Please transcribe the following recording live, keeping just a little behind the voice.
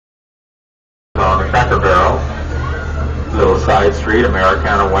on the Cracker Barrel. Little side street,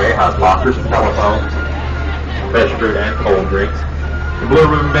 Americana Way, has lockers and telephones, fresh fruit and cold drinks. The Blue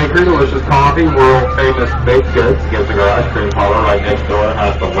Ribbon Bakery, delicious coffee, world famous baked goods. Gives the ice cream parlor right next door.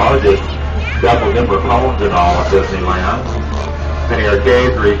 Has the largest double dipper cones in all of Disneyland. Many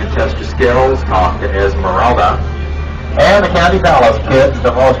arcades where you can test your skills, talk to Esmeralda. And the Candy Palace Kids,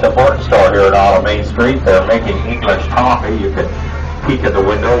 the most important store here at Auto Main Street. They're making English coffee. You can peek at the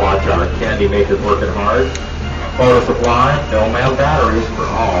window, watch our candy makers working hard. Photo supply, no-man batteries for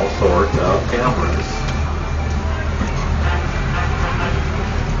all sorts of cameras.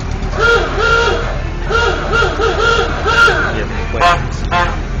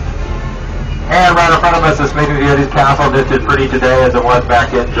 And right in front of us is Sleeping Beauty's Castle, just as pretty today as it was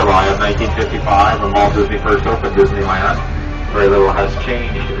back in July of 1955 when Walt Disney first opened Disneyland. Very little has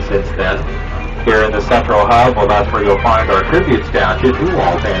changed since then. Here in the Central Hub, well, that's where you'll find our tribute statue to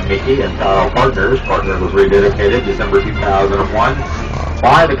Walt and Mickey and Partners. Partners was rededicated December 2001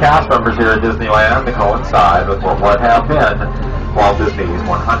 by the cast members here at Disneyland to coincide with what have been Walt Disney's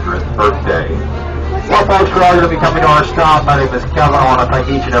 100th birthday. Well, folks, we're all going to be coming to our stop. My name is Kevin. I want to thank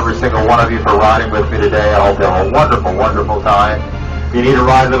each and every single one of you for riding with me today. I hope you have a wonderful, wonderful time. If you need to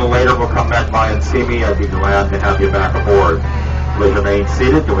ride a little later, we'll come back by and see me. I'd be glad to have you back aboard. Please remain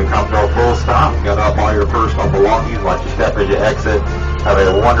seated till we come to a full stop. Gather up all your personal belongings. Watch your step as you exit. Have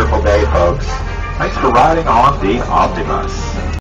a wonderful day, folks. Thanks for riding on the Omnibus.